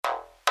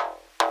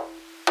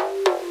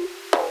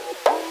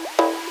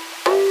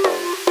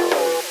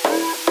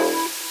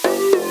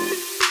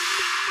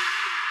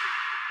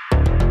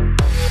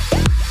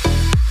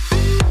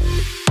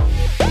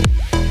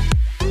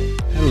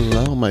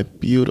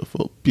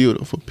beautiful,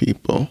 beautiful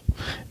people,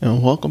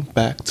 and welcome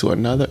back to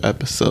another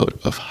episode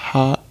of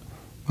Hot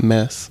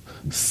Mess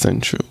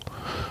Central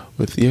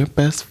with your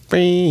best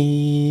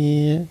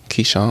friend,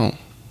 Keyshawn.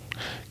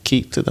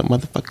 Keep to the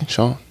motherfucking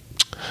Sean.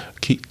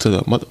 Keep to the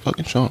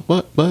motherfucking Sean.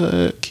 What?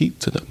 Keep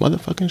to the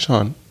motherfucking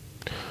Sean.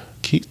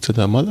 Keep to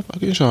the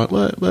motherfucking Sean.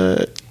 What?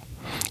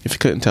 If you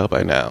couldn't tell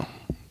by now,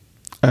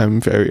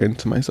 I'm very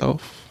into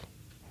myself.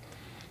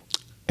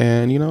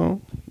 And, you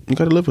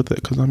gotta live with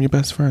it because I'm your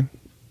best friend.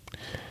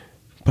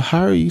 But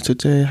how are you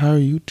today? How are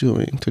you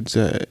doing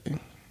today?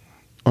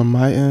 On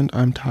my end,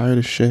 I'm tired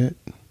of shit.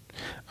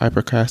 I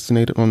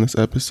procrastinated on this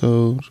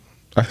episode.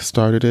 I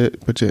started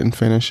it, but didn't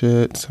finish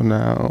it. So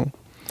now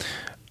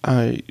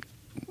I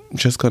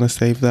just gonna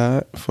save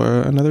that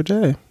for another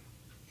day.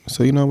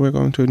 So, we're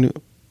going to a new...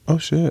 Oh,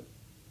 shit.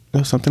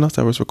 There's something else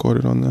that was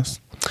recorded on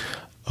this.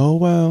 Oh,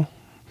 well.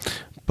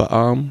 But,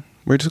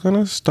 we're just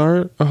gonna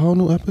start a whole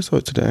new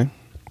episode today.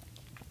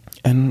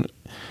 And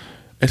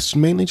it's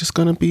mainly just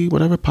going to be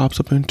whatever pops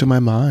up into my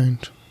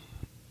mind.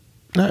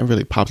 Not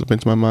really pops up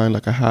into my mind,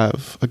 like I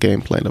have a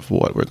game plan of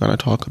what we're going to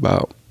talk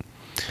about.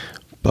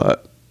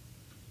 But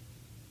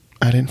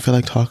I didn't feel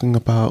like talking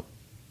about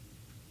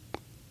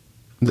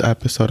the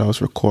episode I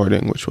was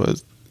recording, which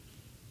was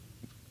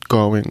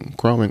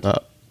growing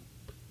up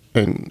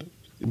and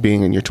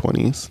being in your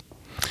 20s.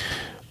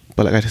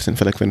 But I just didn't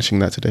feel like finishing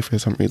that today for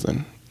some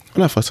reason.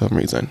 Well, not for some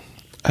reason.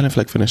 I didn't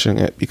feel like finishing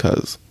it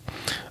because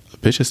a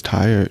bitch is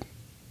tired.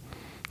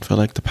 For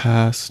like the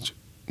past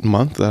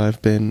month that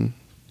I've been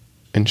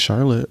in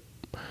Charlotte.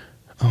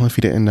 Oh, if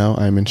you didn't know,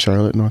 I'm in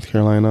Charlotte, North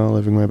Carolina,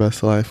 living my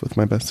best life with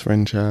my best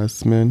friend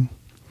Jasmine.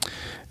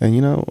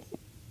 And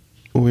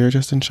we're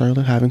just in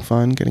Charlotte having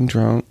fun, getting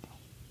drunk.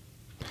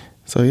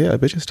 So yeah, a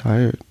bitch is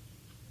tired.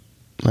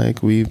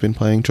 Like, we've been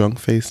playing Drunk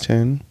Phase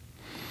 10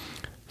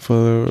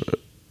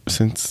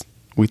 since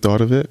we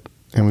thought of it,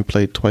 and we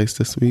played twice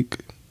this week.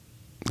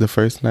 The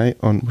first night,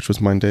 which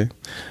was Monday,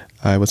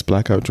 I was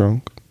blackout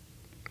drunk.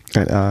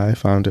 And I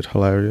found it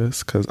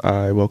hilarious because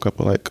I woke up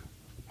like,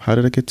 how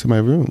did I get to my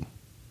room?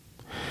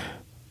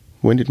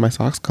 When did my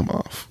socks come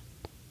off?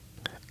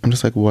 I'm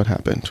just like, what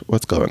happened?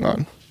 What's going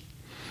on?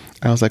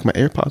 I was like, my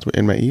AirPods were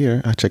in my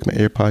ear. I checked my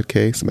AirPod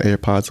case. My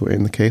AirPods were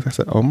in the case. I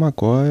said, oh my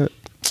God.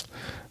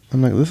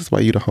 I'm like, this is why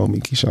you the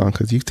homie, Keyshawn,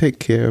 because you take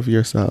care of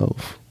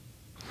yourself.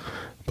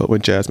 But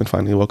when Jasmine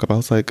finally woke up, I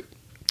was like,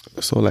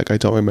 I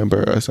don't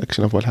remember a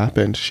section of what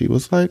happened. She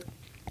was like,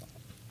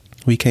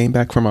 we came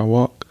back from our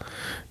walk.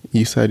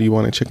 You said you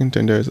wanted chicken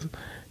tenders.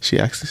 She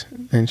asked,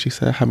 and she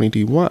said, how many do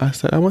you want? I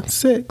said, I want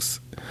 6.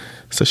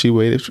 So she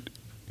waited.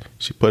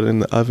 She put it in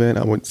the oven.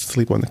 I went to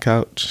sleep on the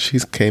couch. She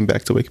came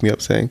back to wake me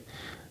up saying,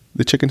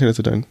 the chicken tenders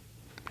are done.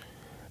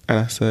 And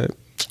I said,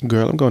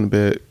 girl, I'm going to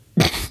bed.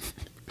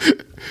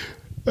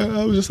 And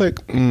I was just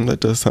like, that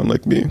does sound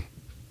like me.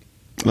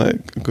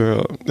 Like,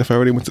 girl, if I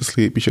already went to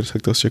sleep, you should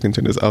take those chicken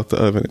tenders out the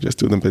oven and just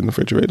do them in the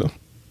refrigerator.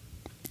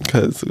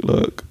 Because,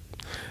 look,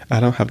 I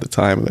don't have the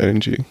time or the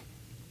energy.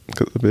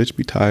 Because the bitch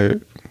be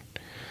tired.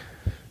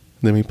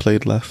 Then we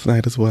played last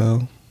night as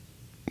well.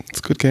 It's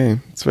a good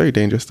game. It's very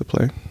dangerous to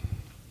play.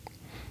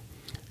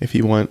 If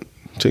you want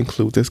to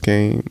include this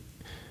game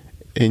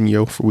in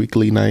your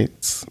weekly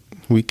nights,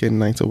 weekend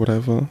nights or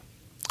whatever,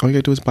 all you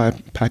gotta do is buy a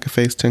pack of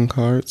Phase 10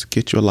 cards,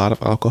 get you a lot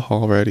of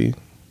alcohol ready,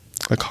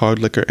 like hard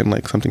liquor and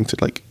like something to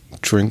like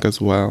drink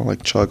as well,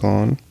 like chug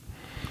on.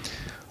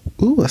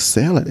 Ooh, a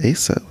sale at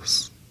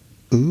ASOS.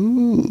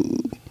 Ooh.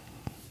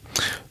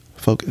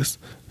 Focus.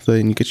 So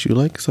then you get you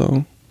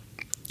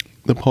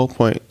the whole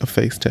point of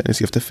Phase 10 is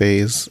you have to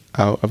phase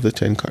out of the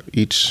 10 card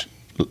each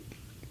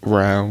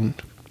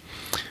round.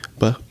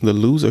 But the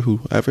loser,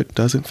 whoever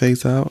doesn't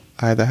phase out,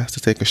 either has to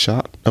take a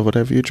shot of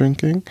whatever you're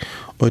drinking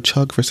or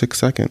chug for 6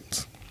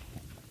 seconds.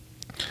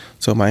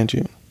 So mind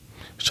you,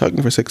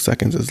 chugging for 6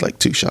 seconds is like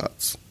 2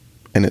 shots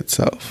in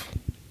itself.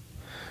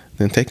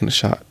 Then taking a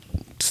shot,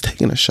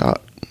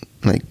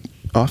 like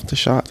off the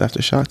shots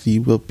after shots,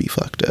 you will be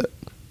fucked up.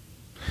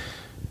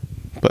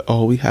 But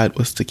all we had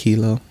was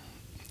tequila,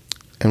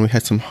 and we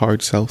had some hard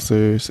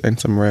seltzers and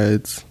some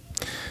reds.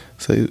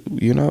 So,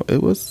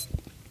 it was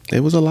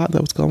a lot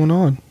that was going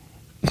on.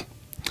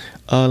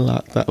 A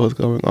lot that was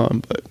going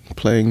on, but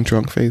playing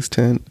Drunk Phase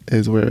 10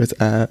 is where it's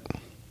at.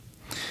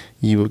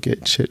 You will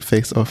get shit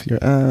faced off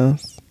your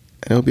ass.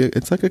 And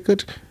it's like a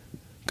good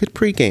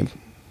pregame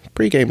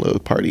little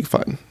party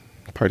fun.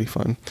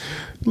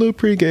 Little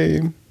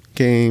pregame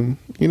game,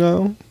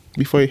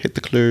 before you hit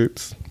the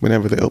clubs,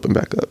 whenever they open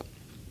back up.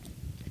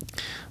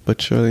 But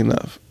surely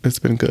enough, it's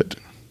been good.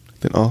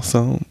 Then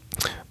also,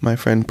 my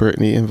friend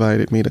Brittany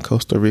invited me to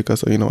Costa Rica.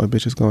 So, a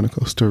bitch is going to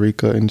Costa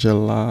Rica in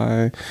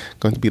July.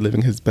 Going to be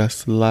living his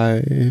best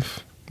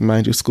life.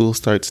 Mind you, school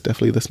starts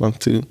definitely this month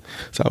too.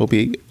 So I will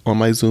be on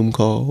my Zoom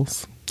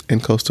calls in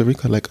Costa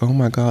Rica. Like, oh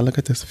my God, look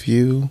at this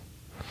view.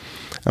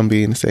 I'm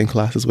being in the same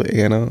classes with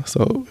Anna.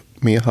 So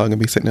me and her going to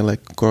be sitting there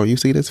like, girl, you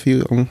see this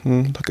view?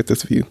 Look at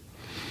this view.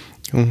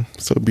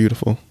 So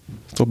beautiful.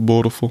 So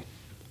beautiful.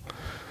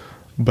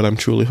 But I'm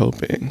truly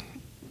hoping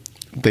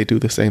they do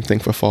the same thing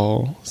for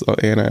fall. So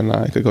Anna and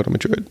I could go to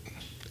Madrid.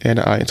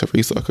 Anna, I, and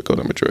Teresa could go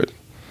to Madrid.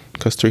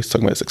 Because Teresa's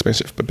talking about it's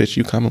expensive. But bitch,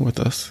 you coming with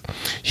us.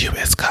 You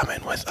is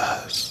coming with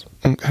us.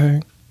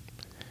 Okay?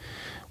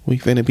 We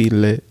finna be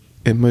lit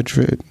in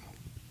Madrid.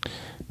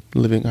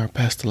 Living our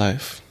best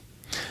life.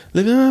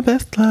 Living our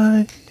best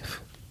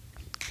life.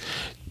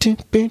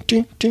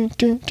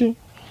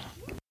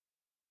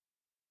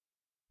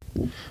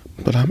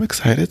 But I'm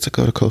excited to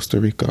go to Costa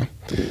Rica.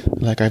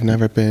 Like, I've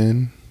never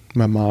been.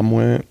 My mom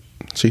went.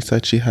 She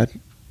said she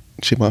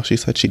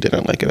said she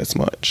didn't like it as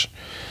much.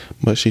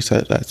 But she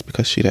said that's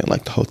because she didn't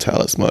like the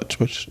hotel as much,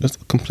 which is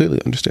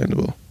completely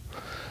understandable.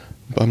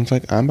 But I'm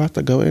like, I'm about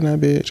to go in that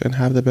bitch and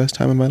have the best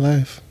time of my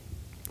life.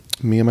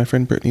 Me and my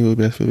friend Brittany will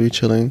definitely be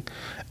chilling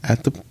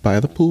by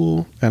the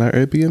pool at our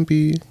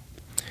Airbnb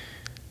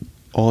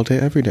all day,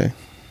 every day.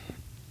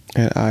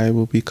 And I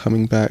will be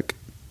coming back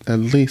at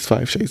least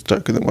 5 shades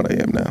darker than what I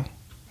am now.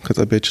 Because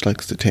a bitch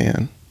likes to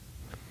tan.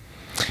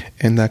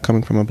 And that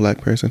coming from a black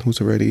person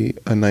who's already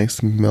a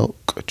nice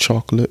milk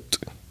chocolate.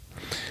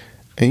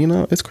 And, you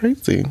know, it's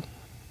crazy.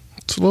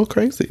 It's a little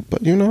crazy.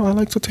 But, you know, I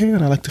like to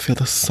tan. I like to feel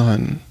the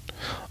sun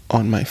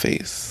on my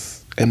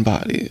face and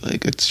body.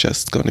 Like, it's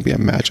just going to be a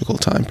magical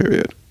time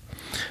period.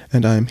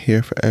 And I'm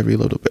here for every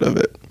little bit of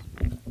it.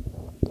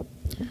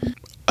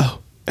 Oh,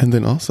 and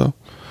then also,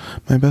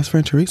 my best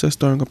friend Teresa is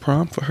throwing a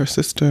prom for her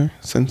sister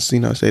since, you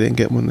know, they didn't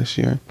get one this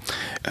year.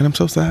 And I'm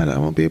so sad I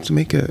won't be able to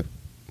make it.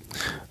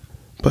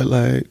 But,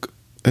 like,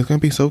 it's going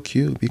to be so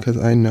cute because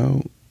I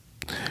know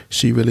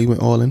she really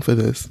went all in for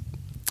this.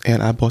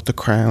 And I bought the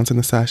crowns and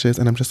the sashes,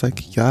 and I'm just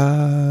like,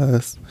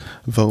 yes,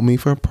 vote me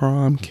for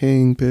prom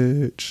king,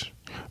 bitch.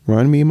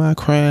 Run me my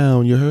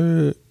crown, you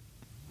heard?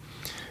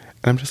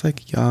 And I'm just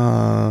like,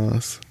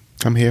 yes,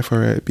 I'm here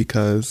for it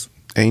because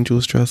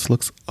Angel's dress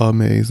looks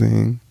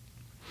amazing.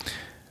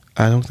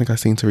 I don't think I've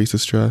seen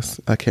Teresa's dress.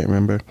 I can't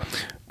remember.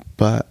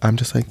 But I'm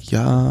just like,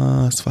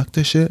 yes, fuck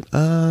this shit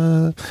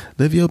up.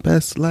 Live your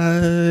best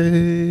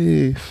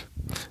life.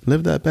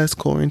 Live that best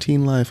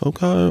quarantine life,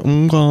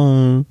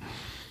 okay?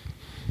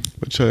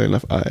 But sure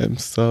enough, I am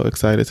so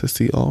excited to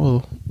see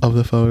all of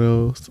the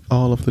photos,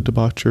 all of the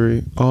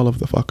debauchery, all of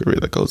the fuckery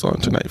that goes on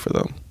tonight for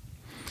them.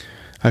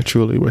 I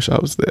truly wish I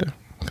was there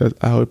because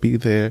I would be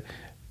there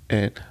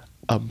in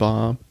a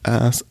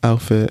bomb-ass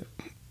outfit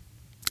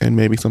and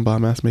maybe some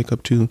bomb-ass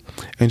makeup too,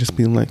 and just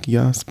being like,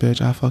 yes,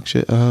 bitch, I fuck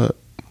shit up.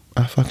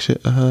 I fuck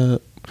shit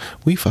up.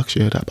 We fuck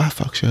shit up. I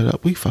fuck shit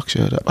up. We fuck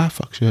shit up. I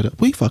fuck shit up.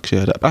 We fuck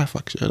shit up. I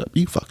fuck shit up.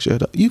 You fuck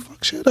shit up. You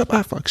fuck shit up.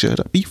 I fuck shit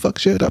up. You fuck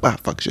shit up. I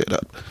fuck shit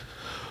up.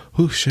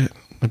 Oh shit,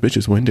 my bitch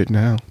is winded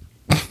now.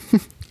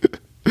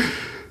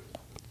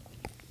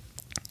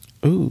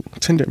 Ooh,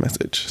 Tinder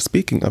message.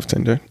 Speaking of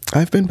Tinder,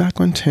 I've been back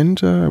on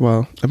Tinder.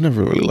 Well, I've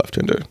never really left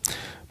Tinder,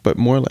 but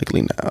more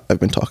likely now, I've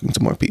been talking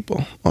to more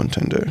people on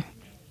Tinder.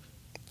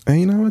 And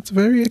you know, it's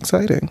very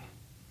exciting.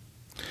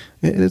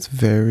 It is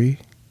very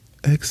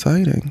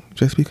exciting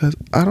just because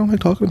I don't like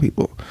talking to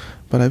people.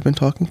 But I've been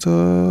talking to,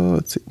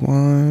 let's see,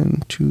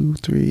 1, 2,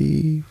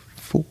 3,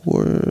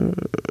 4,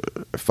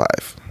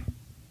 5.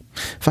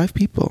 5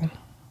 people.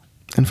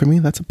 And for me,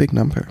 that's a big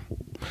number.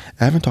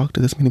 I haven't talked to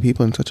this many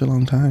people in such a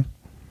long time.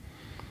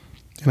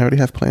 And I already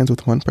have plans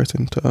with one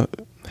person to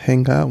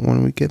hang out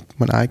when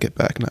I get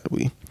back, not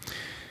we.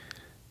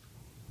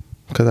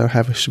 Because I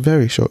have a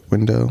very short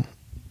window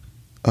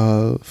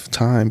of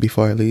time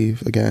before I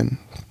leave again.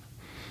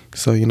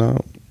 So, you know,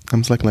 I'm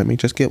just like, let me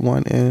just get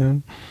one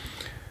in.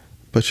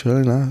 But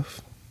sure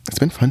enough, it's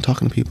been fun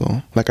talking to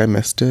people. Like, I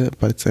missed it,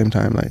 but at the same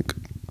time, like,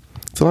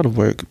 it's a lot of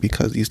work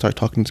because you start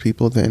talking to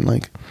people, then,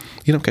 like,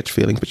 you don't catch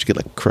feelings, but you get,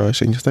 like,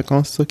 crushed, and you're just like, oh,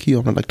 it's so cute.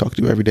 I'm gonna, like, talk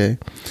to you every day.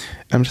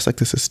 And I'm just like,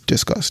 this is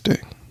disgusting.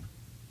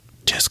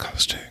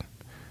 Disgusting.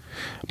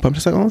 But I'm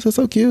just like, oh, this is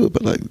so cute,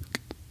 but, like,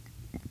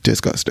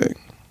 disgusting.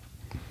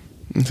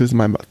 This is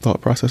my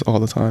thought process all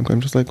the time.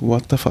 I'm just like,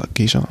 what the fuck,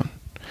 Keyshawn?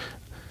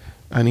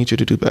 I need you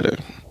to do better.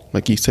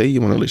 Like, you say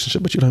you want a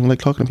relationship, but you don't even like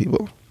talking to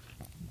people.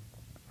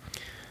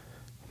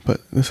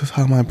 But this is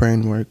how my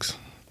brain works.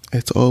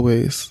 It's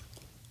always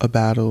a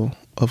battle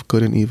of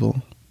good and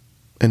evil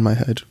in my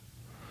head.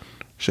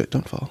 Shit,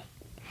 don't fall.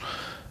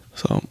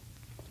 So,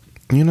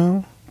 you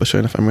know, but sure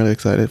enough, I'm really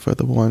excited for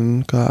the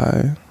one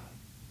guy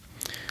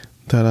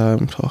that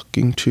I'm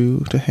talking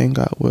to hang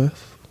out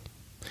with.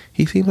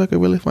 He seems like a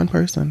really fun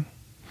person.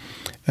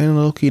 And a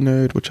low-key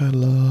nerd, which I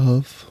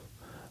love.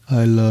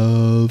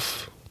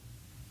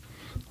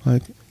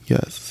 Like,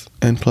 yes.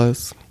 And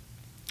plus,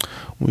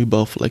 we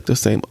both like the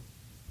same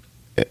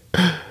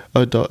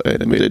adult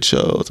animated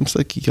shows. I'm just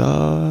like,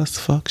 yes,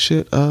 fuck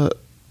shit up.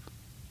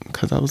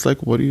 Because I was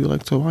like, what do you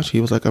like to watch?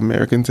 He was like,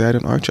 American Dad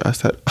and Archer. I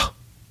said, oh,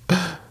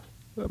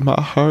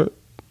 my heart.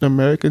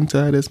 American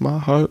Dad is my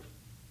heart.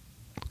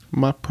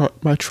 My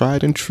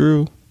tried and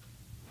true.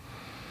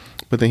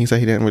 But then he said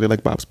he didn't really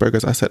like Bob's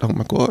Burgers. I said, oh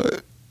my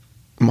God.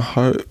 My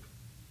heart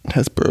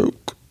has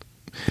broke.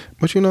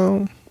 But you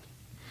know,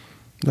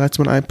 that's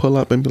when I pull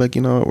up and be like,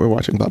 you know what, we're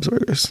watching Bob's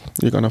Burgers.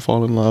 You're going to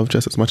fall in love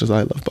just as much as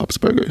I love Bob's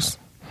Burgers.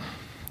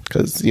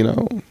 Because, you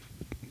know,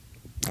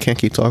 can't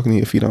keep talking to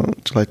you if you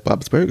don't like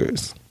Bob's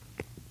Burgers.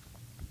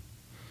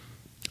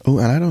 Oh,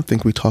 and I don't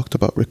think we talked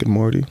about Rick and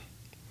Morty.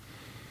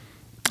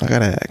 I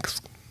gotta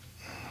ask.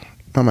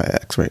 I'm gonna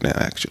ask right now,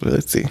 actually.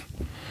 Let's see.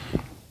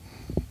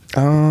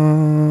 I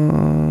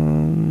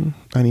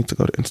need to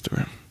go to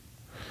Instagram.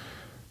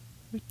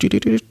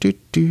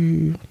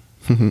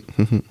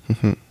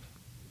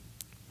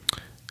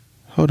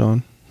 Hold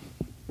on.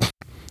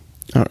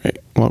 All right.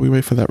 While we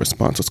wait for that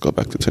response, let's go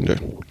back to Tinder.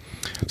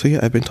 So yeah,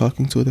 I've been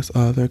talking to this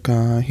other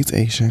guy. He's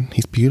Asian.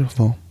 He's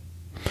beautiful.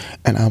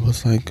 And I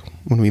was like,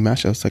 when we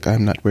matched, I was like,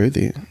 I'm not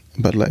worthy.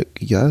 But like,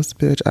 yes,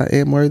 bitch, I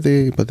am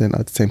worthy. But then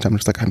at the same time, I'm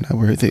just like, I'm not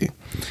worthy.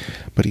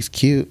 But he's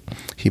cute.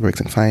 He works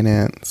in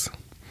finance.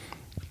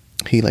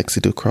 He likes to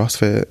do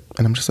CrossFit.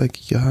 And I'm just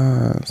like,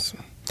 yes.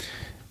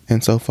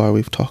 And so far,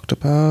 we've talked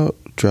about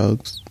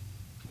drugs,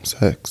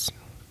 sex.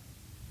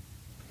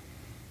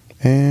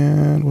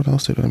 And what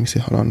else did we? Let me see.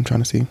 Hold on. I'm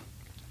trying to see.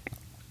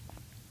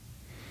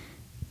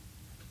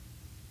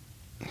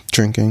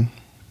 Drinking.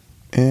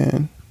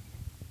 And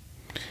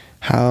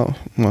how,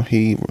 well,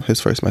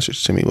 his first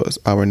message to me was,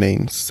 our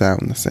names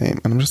sound the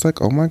same. And I'm just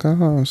like, oh my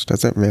gosh,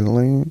 does it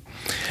really?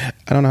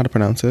 I don't know how to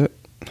pronounce it.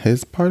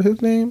 His part of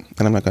his name.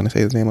 And I'm not going to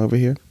say his name over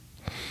here.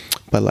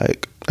 But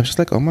like, I'm just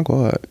like, oh my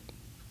God.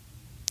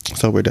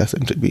 So we're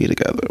destined to be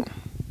together.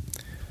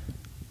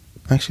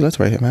 Actually, let's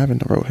write him. I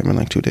haven't wrote him in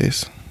like 2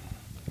 days.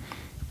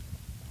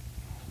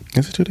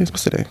 Is it 2 days?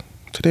 What's today?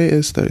 Today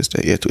is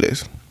Thursday. Yeah, 2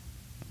 days.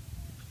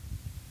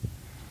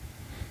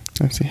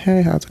 Let's see.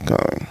 Hey, how's it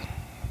going?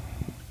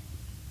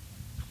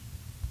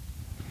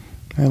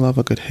 I love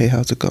a good hey,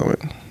 how's it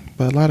going?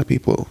 But a lot of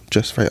people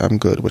just write I'm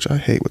good, which I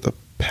hate with a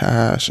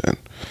passion.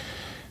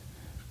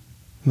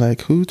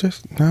 Like, who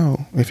just,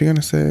 no. If you're going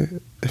to say,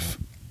 if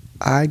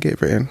I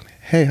get written,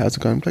 hey, how's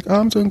it going? I'm like, oh,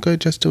 I'm doing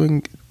good, just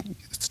doing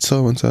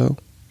so-and-so.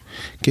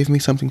 Give me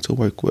something to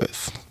work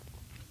with.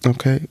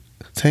 Okay?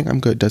 Saying I'm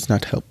good does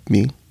not help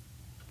me.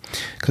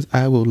 Because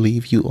I will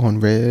leave you on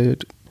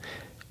red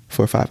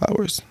for 5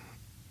 hours.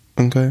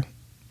 Okay?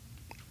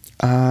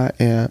 I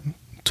am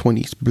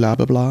 20s, blah,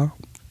 blah, blah.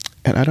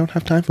 And I don't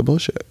have time for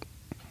bullshit.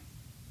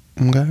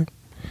 Okay?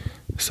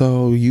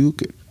 So you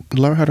could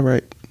learn how to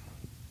write.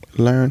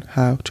 Learn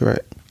how to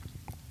write.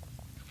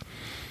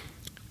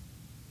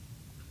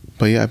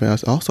 But yeah, I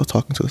was also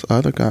talking to this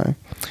other guy.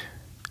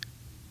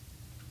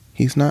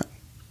 He's not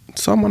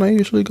someone I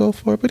usually go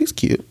for, but he's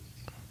cute.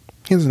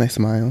 He has a nice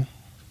smile.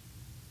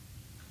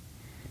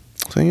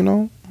 So, you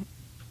know,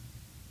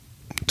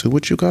 do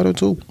what you gotta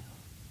do.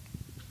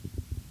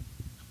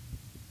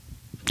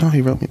 Oh,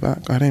 he wrote me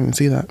back. I didn't even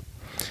see that.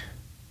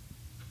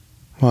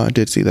 Well, I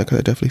did see that because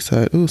I definitely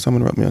said, ooh,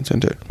 someone wrote me on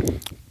Tinder.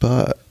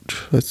 But,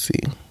 let's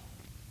see.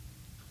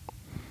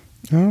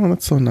 Oh,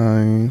 that's so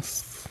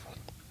nice.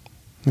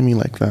 Let me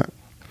like that.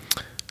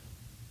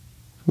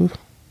 Ooh,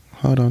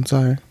 hold on,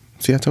 sorry.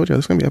 See, I told you,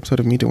 this is going to be an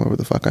episode of me doing whatever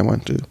the fuck I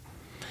want to.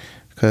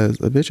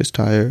 Because a bitch is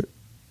tired.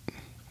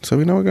 So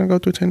we know we're going to go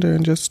through Tinder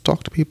and just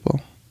talk to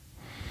people.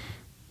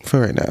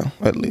 For right now,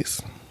 at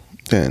least.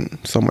 Then,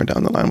 somewhere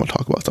down the line, we'll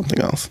talk about something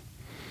else.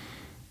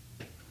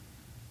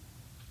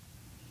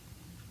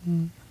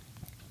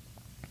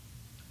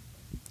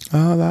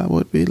 Oh, that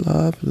would be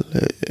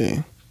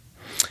lovely.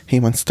 He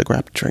wants to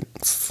grab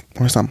drinks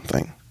or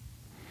something.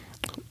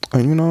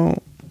 And you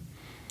know,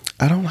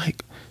 I don't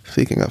like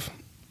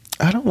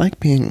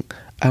being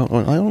out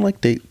on, I don't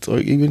like dates or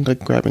even like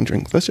grabbing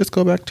drinks. Let's just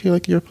go back to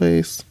like your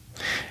place,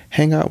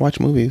 hang out, watch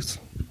movies.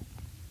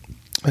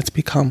 Let's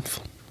be comf.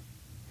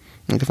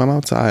 Like if I'm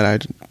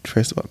outside,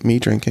 first of all, me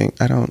drinking,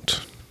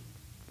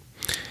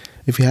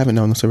 if you haven't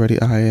known this already,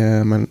 I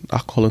am an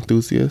alcohol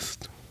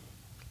enthusiast.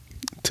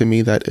 To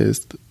me, that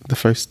is the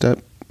first step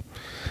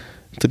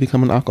to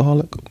become an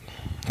alcoholic.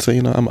 So,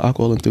 you know, I'm an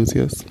alcohol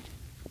enthusiast.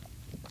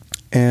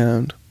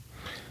 And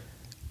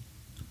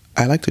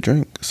I like to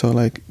drink. So,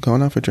 like,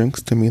 going out for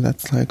drinks, to me,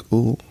 that's like,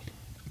 ooh,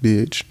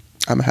 bitch.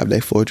 I'm going to have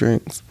like 4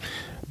 drinks.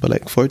 But,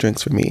 like, 4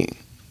 drinks for me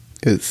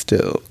is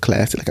still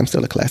classy. Like, I'm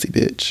still a classy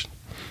bitch.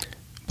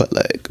 But,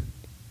 like,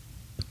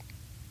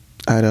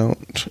 I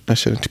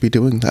shouldn't be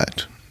doing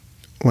that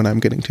when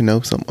I'm getting to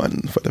know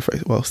someone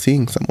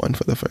seeing someone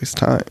for the first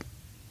time.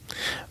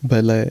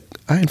 But like,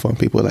 I inform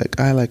people like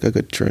I like a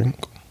good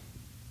drink.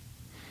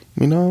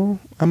 You know,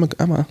 I'm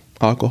a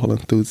alcohol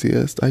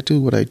enthusiast. I do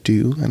what I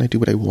do and I do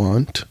what I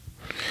want.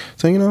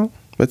 So you know,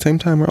 but at the same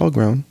time, we're all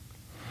grown.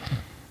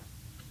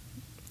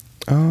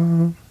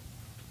 I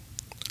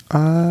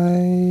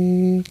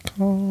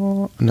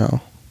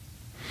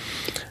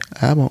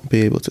won't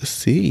be able to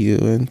see you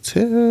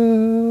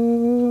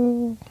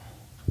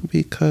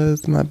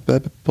because my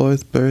baby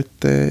boy's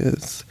birthday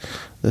is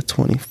the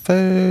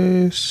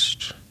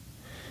 21st.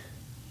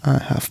 I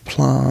have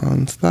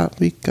plans that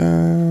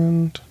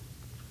weekend.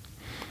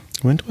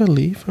 When do I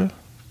leave her?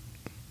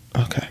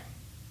 Okay.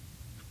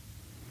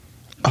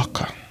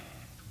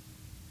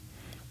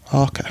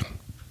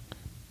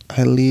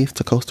 I leave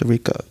to Costa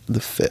Rica the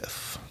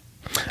 5th.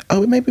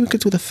 Oh, maybe we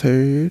could do the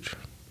 3rd.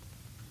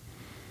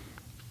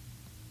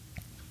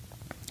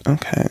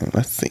 Okay,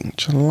 let's see.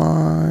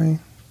 July.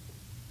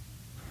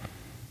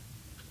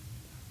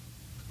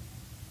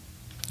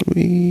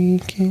 We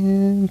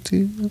can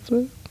do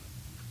the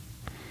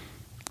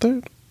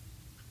third.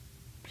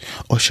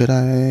 Or should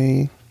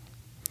I?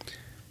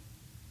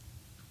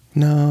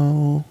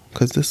 No,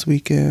 because this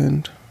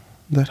weekend,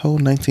 that whole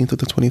 19th to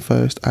the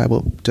 21st, I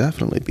will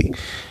definitely be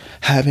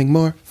having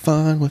more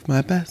fun with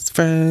my best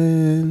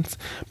friends,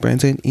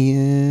 Brandon,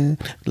 Ian,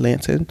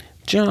 Lance, and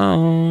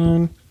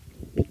John.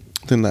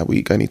 Then that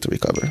week, I need to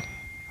recover.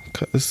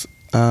 Because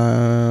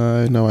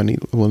I know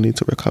will need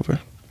to recover.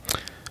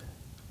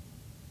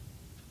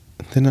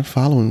 Then the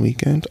following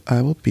weekend,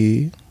 I will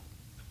be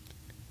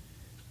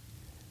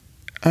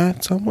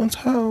at someone's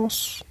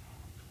house.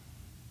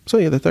 So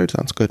yeah, the 3rd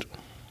sounds good.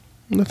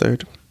 The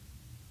 3rd.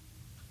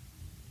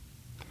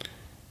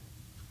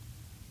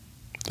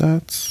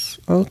 That's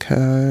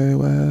okay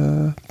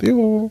with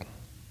you.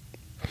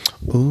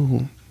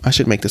 Ooh, I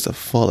should make this a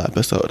full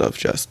episode of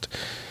just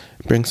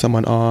bring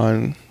someone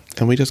on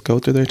and we just go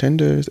through their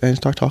Tinders and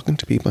start talking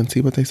to people and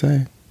see what they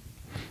say.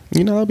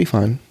 You know, that'll be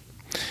fun.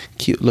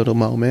 Cute little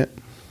moment.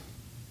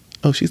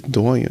 Oh, she's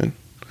Dorian.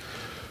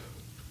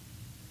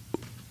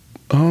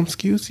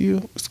 Excuse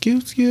you.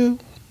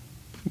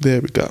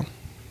 There we go.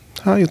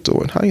 How you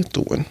doing? I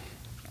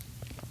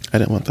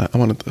didn't want that. I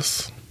wanted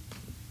this.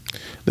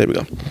 There we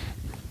go.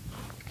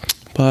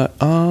 But,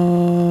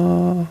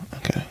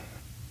 okay.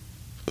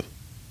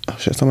 Oh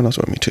shit, someone else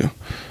wrote me too.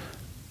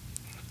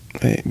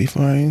 Wait,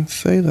 before I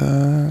say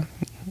that.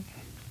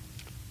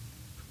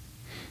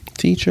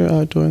 Teacher,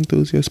 outdoor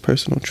enthusiast,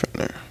 personal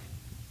trainer.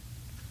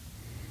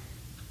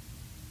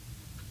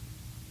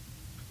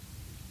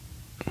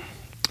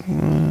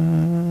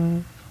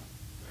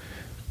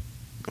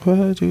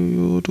 What do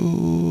you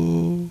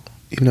do?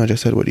 Even though I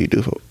just said what do you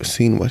do for,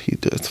 seen what he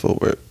does for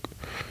work.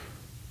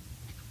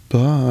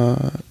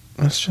 But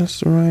let's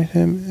just write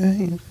him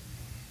in.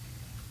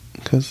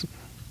 Because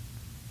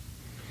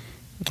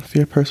if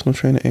you're a personal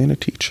trainer and a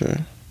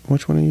teacher,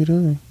 which one are you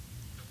doing?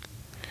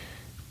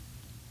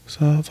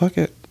 So fuck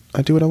it.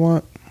 I do what I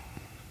want.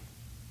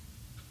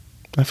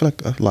 I feel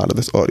like a lot of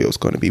this audio is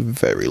going to be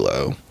very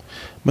low.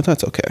 But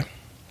that's okay.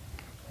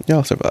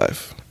 Y'all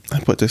survive. I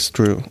put this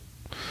through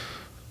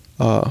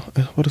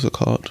what is it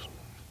called?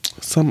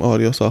 Some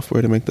audio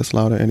software to make this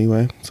louder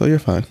anyway. So you're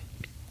fine.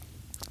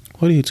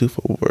 What do you do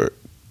for work?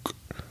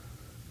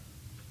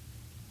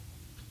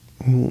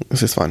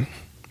 This is fun.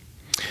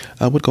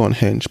 I would go on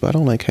Hinge, but I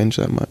don't like Hinge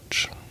that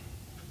much.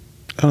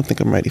 I don't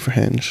think I'm ready for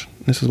Hinge.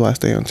 This is why I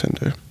stay on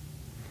Tinder.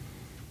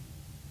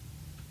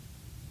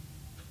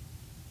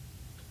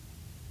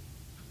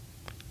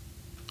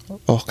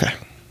 Okay.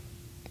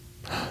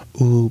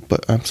 Ooh,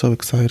 but I'm so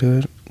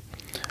excited.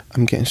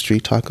 I'm getting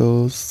street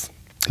tacos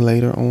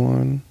later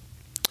on.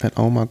 And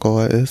oh my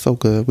God, it's so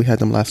good. We had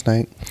them last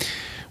night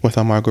with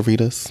our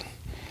margaritas.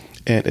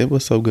 And it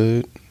was so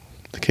good.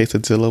 The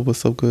quesadilla was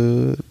so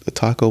good. The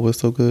taco was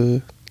so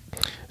good.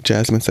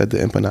 Jasmine said the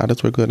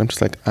empanadas were good. I'm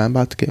just like, I'm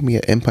about to get me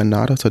an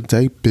empanada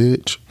today,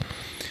 bitch.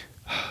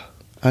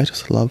 I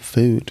just love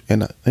food.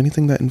 And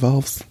anything that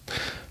involves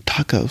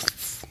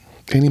tacos.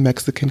 Any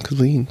Mexican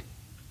cuisine.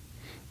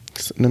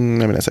 Let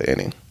me not say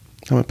any.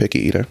 I'm a picky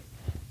eater.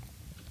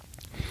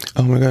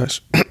 Oh my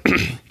gosh.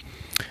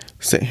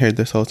 Sitting here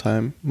this whole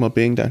time, while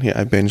being down here,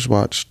 I binge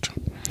watched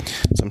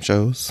some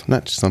shows.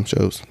 Not some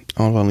shows.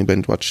 I've only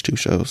binge watched 2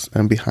 shows.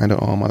 I'm behind on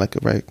all my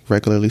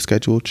regularly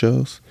scheduled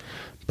shows.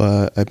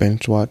 But I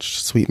binge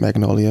watched Sweet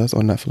Magnolias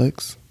on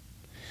Netflix.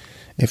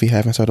 If you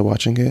haven't started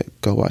watching it,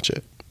 go watch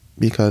it.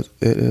 Because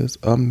it is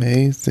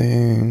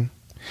amazing.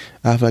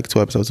 I have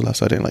 2 episodes left,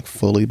 so I didn't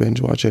fully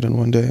binge watch it in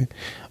one day.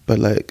 But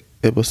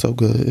it was so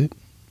good.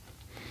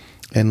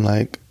 And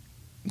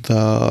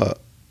the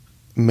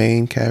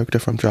main character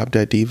from Drop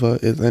Dead Diva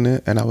is in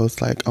it, and I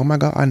was like, oh my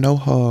God, I know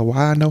her.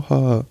 Why I know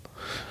her?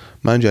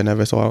 Mind you, I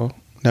never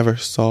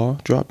saw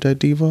Drop Dead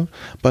Diva,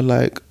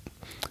 but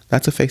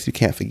that's a face you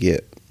can't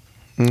forget.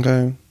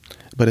 Okay,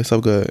 but it's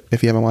so good.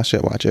 If you haven't watched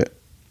it, watch it.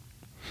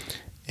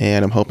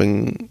 And I'm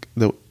hoping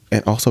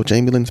and also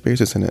Jamie Lynn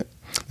Spears is in it.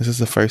 This is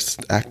the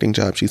first acting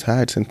job she's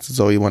had since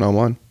Zoe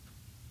 101.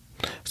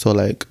 So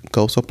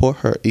go support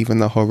her, even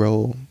though her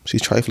role,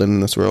 she's trifling in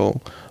this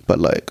role. But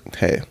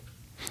hey,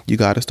 you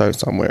gotta start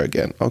somewhere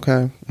again,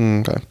 okay?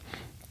 Okay.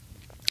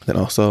 Then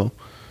also,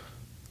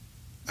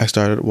 I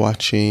started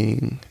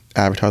watching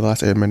Avatar: The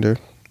Last Airbender.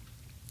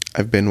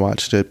 I've been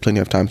watched it plenty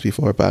of times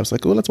before, but I was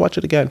like, oh, let's watch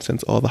it again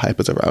since all the hype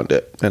is around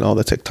it. And all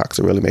the TikToks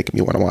are really making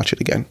me want to watch it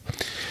again.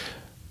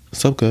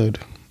 So good.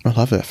 I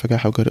love it. I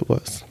forgot how good it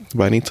was.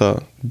 But I need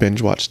to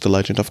binge watch The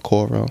Legend of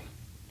Korra.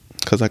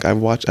 Because I've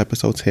watched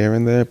episodes here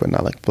and there, but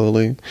not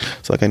fully.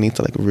 So I need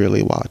to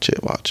really watch it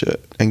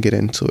and get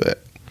into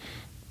it.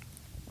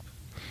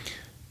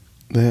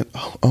 Then,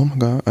 oh my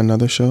God,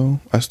 another show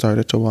I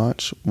started to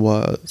watch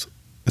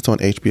it's on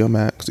HBO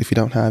Max. If you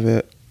don't have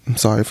it, I'm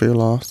sorry for your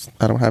loss.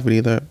 I don't have it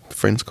either.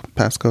 Friends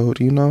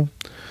passcode,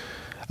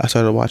 I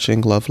started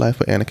watching Love Life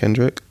with Anna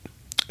Kendrick.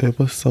 It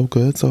was so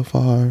good so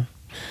far.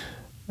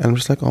 And I'm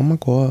just like, oh my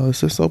God,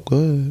 this is so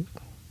good.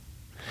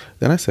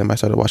 Then I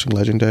started watching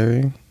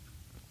Legendary.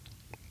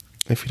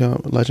 If you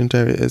don't,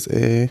 Legendary is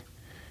a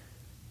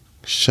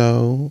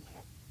show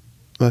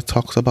that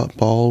talks about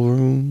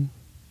ballroom.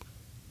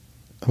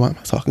 Why am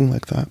I talking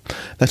like that?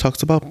 That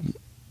talks about,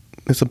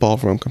 it's a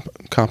ballroom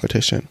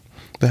competition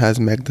that has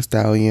Meg Thee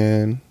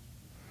Stallion,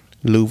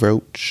 Lou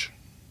Roach.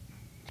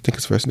 I think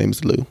his first name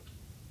is Lou.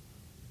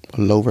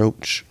 Low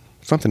Roach,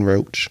 something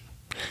Roach.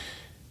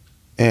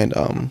 And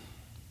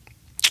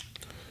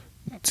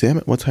damn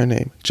it, what's her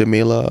name?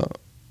 Jamila,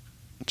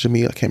 I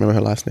can't remember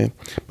her last name,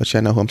 but yeah,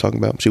 I know who I'm talking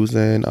about. She was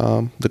in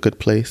The Good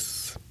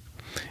Place,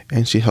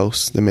 and she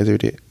hosts the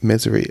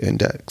Misery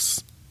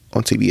Index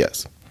on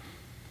TBS.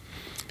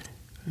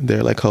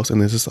 They're like hosts,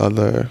 and there's this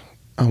other,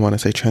 I want to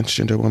say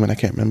transgender woman, I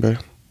can't remember.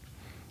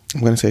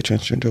 I'm going to say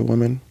transgender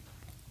woman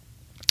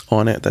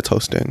on it that's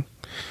hosting.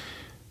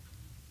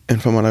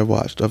 And from what I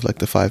watched, of like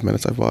the 5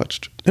 minutes I've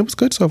watched, it was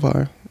good so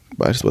far,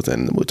 but I just wasn't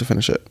in the mood to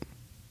finish it.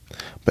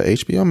 But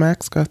HBO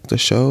Max got the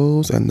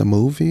shows and the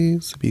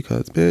movies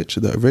because,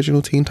 bitch, the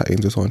original Teen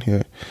Titans is on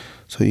here.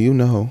 So you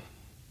know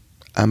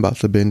I'm about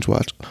to binge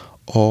watch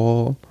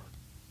all,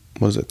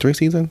 what is it, 3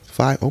 seasons?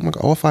 5? Oh my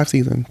God, all 5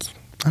 seasons.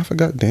 I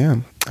forgot they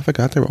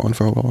were on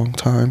for a long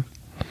time.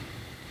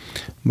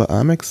 But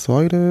I'm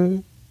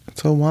excited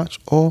to watch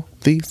all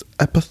these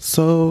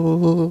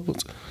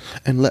episodes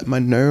and let my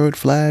nerd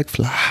flag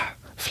fly,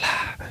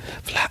 fly,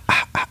 fly,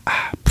 ah, ah,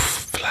 ah, poof,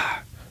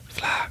 fly,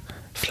 fly,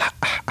 fly,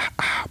 ah, ah,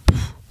 ah,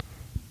 poof.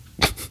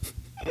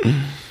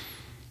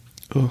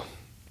 Oh,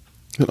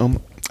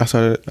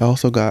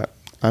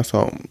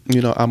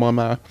 I'm on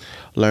my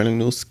learning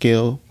new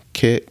skill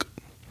kick.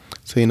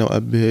 So, a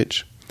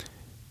bitch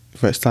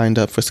signed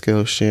up for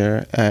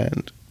Skillshare,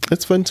 and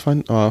it's fun.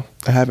 I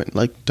haven't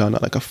done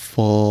a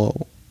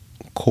full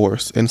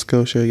course in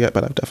Skillshare yet,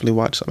 but I've definitely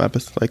watched some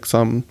episodes,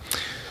 some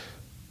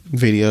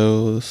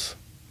videos,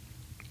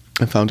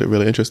 and found it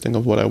really interesting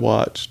of what I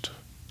watched.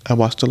 I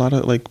watched a lot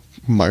of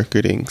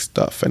marketing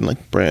stuff and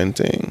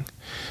branding.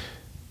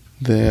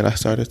 Then I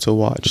started to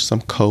watch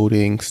some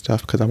coding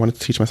stuff because I wanted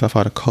to teach myself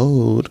how to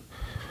code.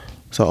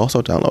 So I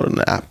also downloaded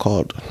an app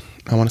called,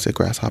 I want to say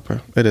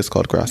Grasshopper. It is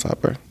called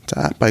Grasshopper. It's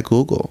an app by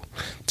Google.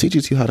 It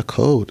teaches you how to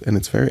code, and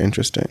it's very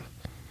interesting.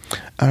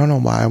 I don't know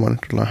why I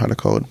wanted to learn how to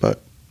code,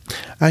 but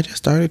I just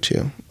started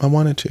to. I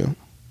wanted to.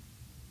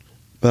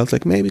 But I was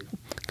like, maybe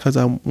because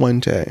one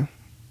day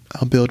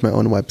I'll build my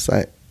own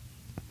website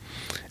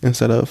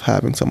instead of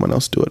having someone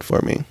else do it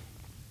for me.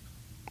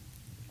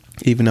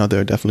 Even though there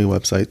are definitely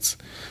websites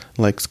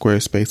like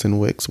Squarespace and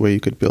Wix where you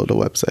could build a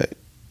website,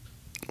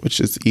 which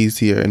is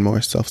easier and more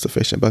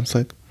self-sufficient. But I'm just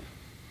like,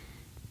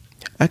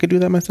 I could do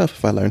that myself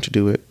if I learn to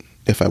do it,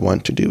 if I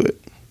want to do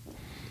it.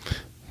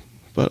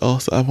 But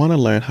also, I want to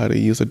learn how to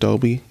use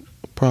Adobe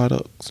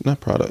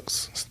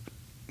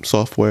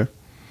software.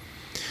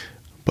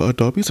 But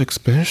Adobe's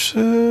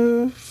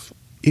expensive.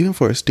 Even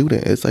for a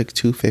student, it's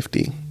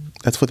 $250.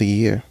 That's for the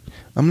year.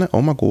 I'm like,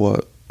 oh my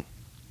God.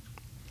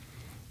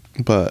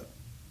 But,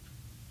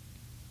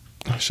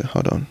 oh shit,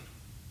 hold on.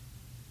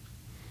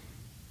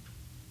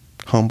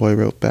 Homeboy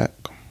wrote back.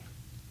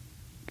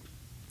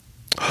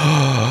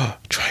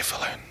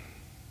 Trifling.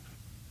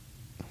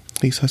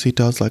 He says he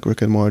does like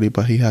Rick and Morty,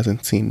 but he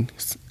hasn't seen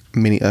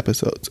many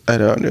episodes. I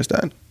don't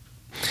understand.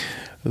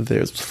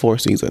 There's 4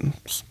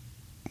 seasons.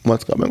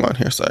 What's going on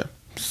here, sir?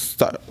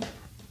 So.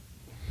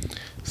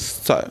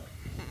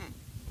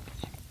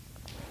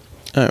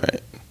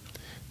 Alright.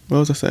 What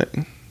was I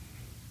saying?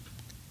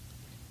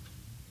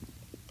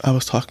 I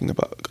was talking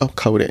about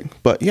coding.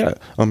 But yeah,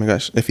 oh my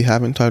gosh. If you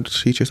haven't tried to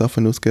teach yourself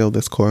a new skill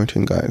this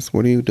quarantine, guys,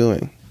 what are you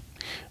doing?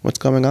 What's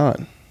going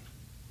on?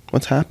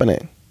 What's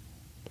happening?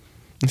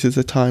 This is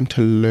a time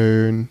to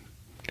learn,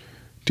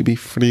 to be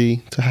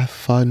free, to have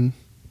fun,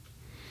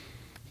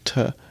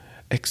 to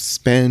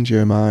expand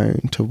your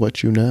mind to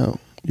what you know.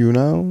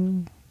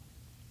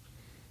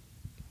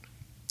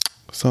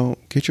 So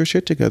get your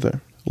shit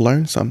together.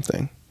 Learn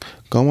something.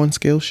 Go on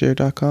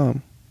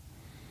Skillshare.com.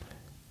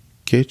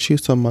 Get you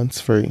some months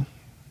free.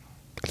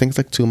 I think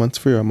it's 2 months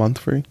free or a month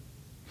free.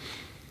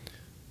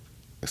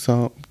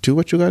 So do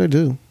what you gotta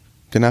do.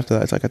 Then after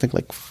that, it's I think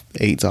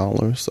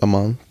 $8 a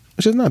month,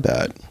 which is not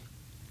bad.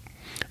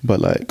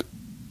 But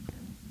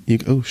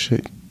oh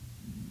shit.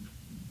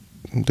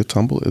 The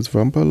tumble is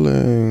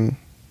rumbling.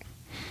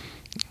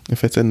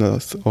 If it's in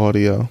the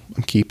audio,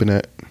 I'm keeping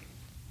it.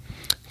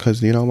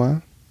 Because you know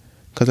why?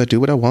 Because I do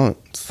what I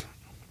want.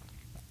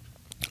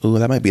 Ooh,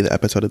 that might be the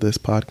episode of this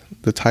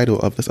the title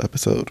of this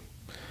episode.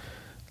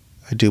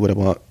 I do what I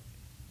want.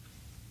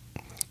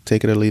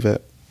 Take it or leave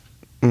it.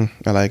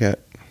 I like it.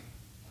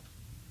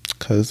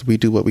 Because we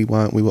do what we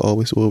want. We will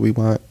always do what we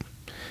want.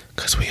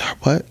 Because we are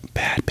what?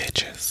 Bad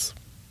bitches.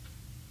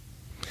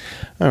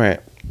 Alright.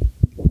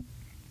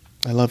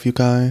 I love you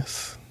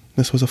guys.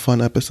 This was a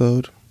fun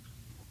episode.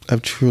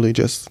 I've truly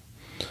just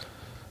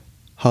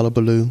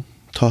hullabaloo,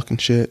 talking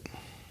shit.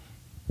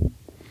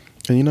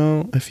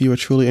 And if you are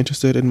truly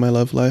interested in my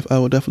love life, I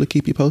will definitely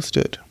keep you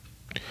posted.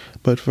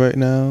 But for right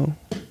now,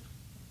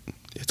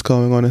 it's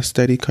going on a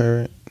steady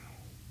current.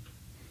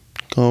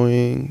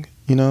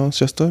 It's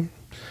just a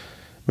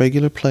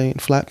regular plane,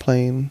 flat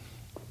plane,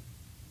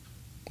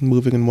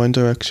 moving in one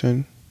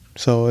direction.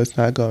 So it's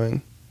not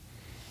going.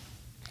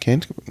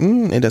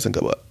 It doesn't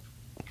go up.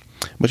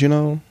 But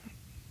well,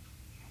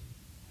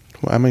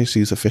 I'm going to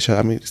use a fish.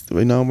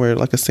 We're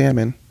like a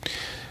salmon,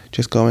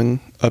 just going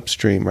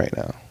upstream right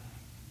now.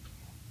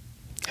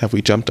 Have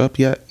we jumped up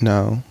yet?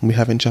 No, we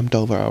haven't jumped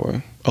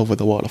over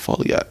the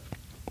waterfall yet.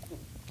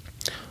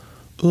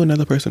 Ooh,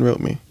 another person wrote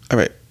me. All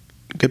right,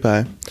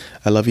 goodbye.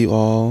 I love you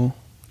all.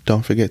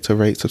 Don't forget to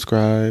rate,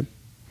 subscribe,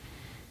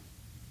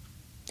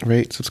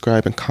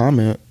 and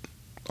comment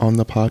on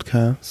the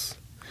podcast.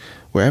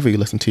 Wherever you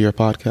listen to your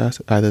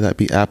podcast, either that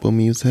be Apple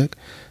Music,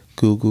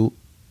 Google,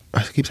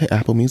 I keep saying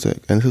Apple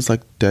Music, and this is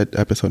like dead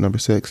episode number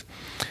 6.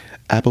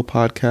 Apple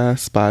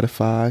Podcasts,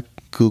 Spotify,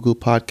 Google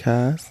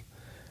Podcasts,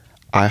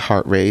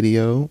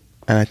 iHeartRadio,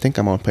 and I think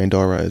I'm on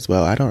Pandora as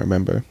well. I don't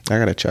remember. I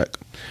gotta check.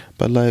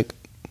 But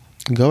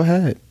go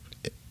ahead.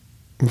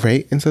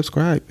 Rate and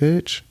subscribe,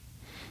 bitch.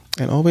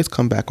 And always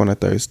come back on a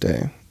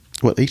Thursday.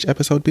 Will each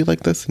episode be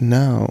like this?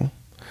 No.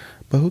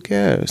 But who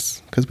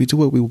cares? Because we do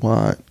what we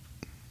want.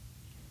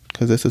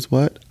 Because this is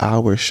what?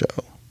 Our show.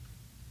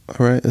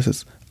 Alright? This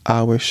is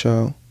our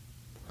show.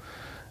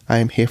 I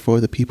am here for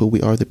the people.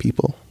 We are the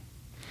people.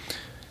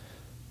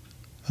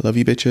 I love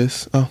you,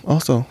 bitches. Oh,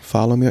 also,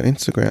 follow me on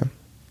Instagram.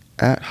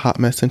 At Hot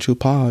Mess Central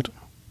Pod.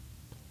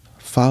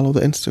 Follow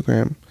the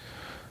Instagram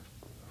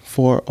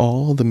for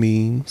all the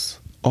memes,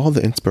 all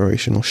the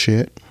inspirational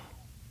shit.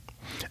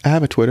 I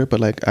have a Twitter,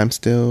 but I'm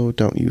still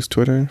don't use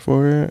Twitter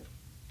for it.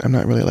 I'm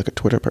not really a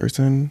Twitter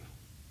person.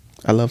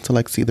 I love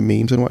to see the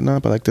memes and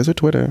whatnot, but there's a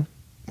Twitter.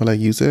 Will I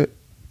use it?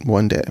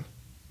 One day.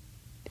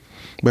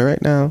 But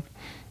right now,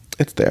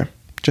 it's there.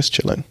 Just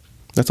chilling.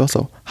 That's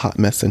also Hot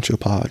Mess Central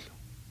Pod.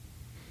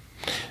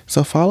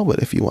 So follow it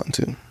if you want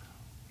to.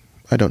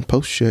 I don't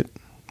post shit,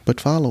 but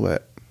follow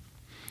it.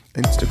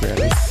 Instagram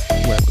is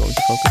where I'm going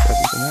to focus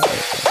everything out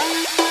right now.